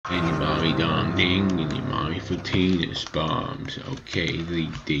And your mommy dong ding, and your mommy for penis bombs. Okay,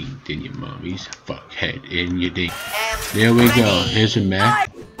 ding ding, then your mommy's fuckhead in your ding. There we go. Here's a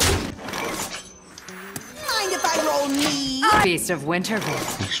map. Mind if I roll me? Beast of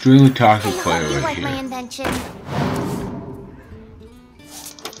Winterville. Extremely toxic player You right like my here. invention?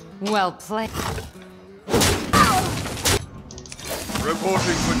 Well played.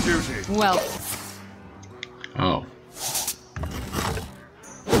 Reporting for duty. Well. Oh.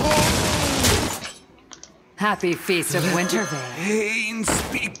 Happy Feast of Winterville. Pain,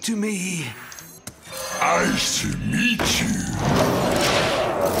 speak to me. Nice to meet you.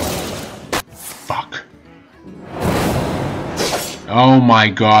 Fuck. Oh my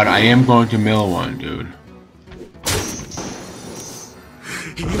god, I am going to mill one, dude.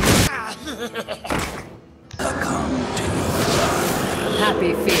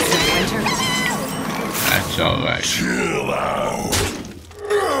 Happy Feast of Winterville. That's alright. Chill out.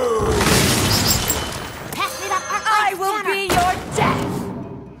 Pass me that arc I will banner. be your death.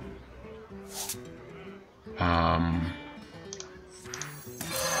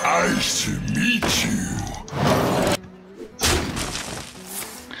 Nice to meet you.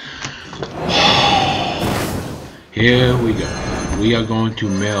 Here we go. We are going to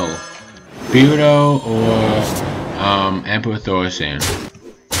mill Beardo or Emperor Thorsan.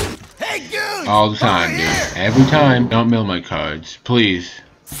 Hey, goon! All the time, dude. Every time. Don't mill my cards, please.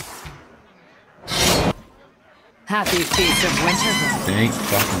 Happy Feast of Winterville. Thank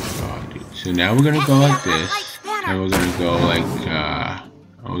fucking god, dude. So now we're gonna go like this, and we're gonna go like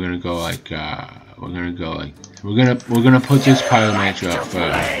we're gonna put this pyromancer up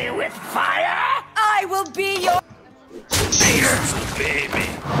first. Play with fire? I will be your. Baby.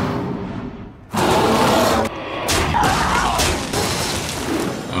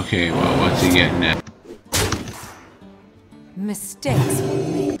 Okay, well, what's he getting at? Mistakes were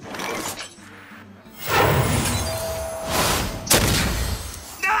made.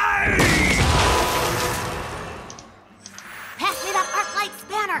 Pass me that arc light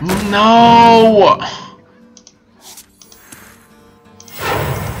spanner. No!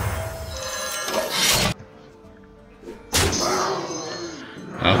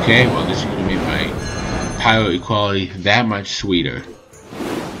 Okay, well, this is gonna make my pyro equality that much sweeter.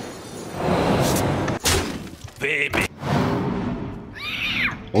 Baby.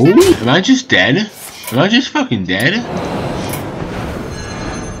 Oh, am I just dead? Am I just fucking dead?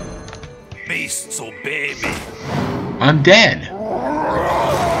 Beasts, oh baby. I'm dead.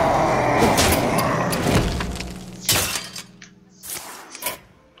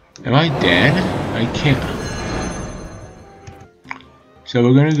 Am I dead? I can't. So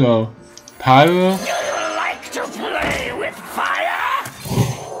we're gonna go pyro. You like to play with fire?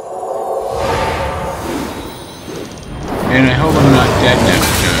 And I hope I'm not dead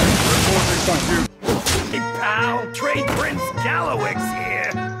next turn. Hey pal, Trade Prince Gallowix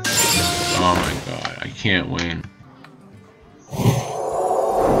here. Oh my god, I can't win.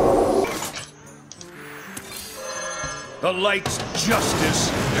 The light's justice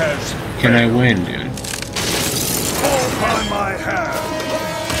has Can I win, dude? all by my hand.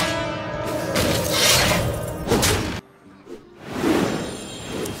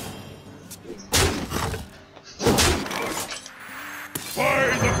 By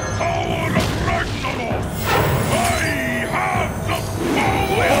the power of Ragnarok, I have the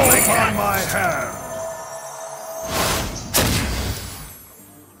power. All by my hand.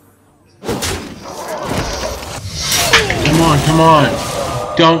 Come on, come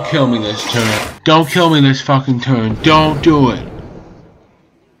on. Don't kill me this turn. Don't kill me this fucking turn. Don't do it.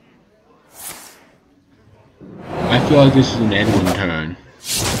 I feel like this is an Edwin turn.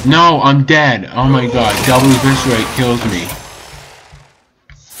 No, I'm dead. Oh my god, double eviscerate kills me.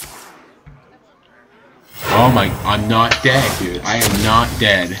 Oh my, I'm not dead, dude. I am not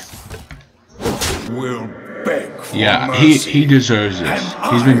dead. Will beg for Yeah, mercy. he deserves this.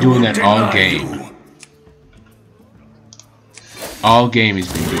 He's been doing that all game. All game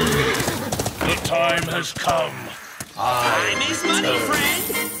he's been doing it. The time has come. Time is money, friend.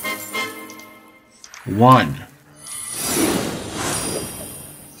 1.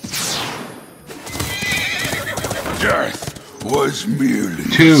 Death was merely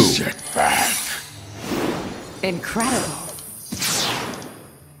 2. a setback. Incredible.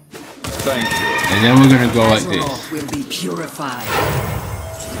 Thank you. And then we're gonna go like this. Azeroth will be purified.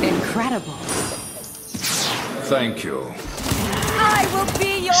 Incredible. Thank you. I will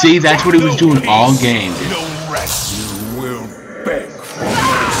be your. See, that's what he was doing all game, dude. No rest. You will beg for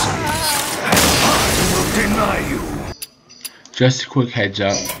mercy, and I will deny you. Just a quick heads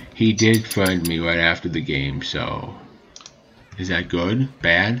up, he did friend me right after the game, so Is that good?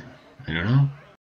 Bad? I don't know.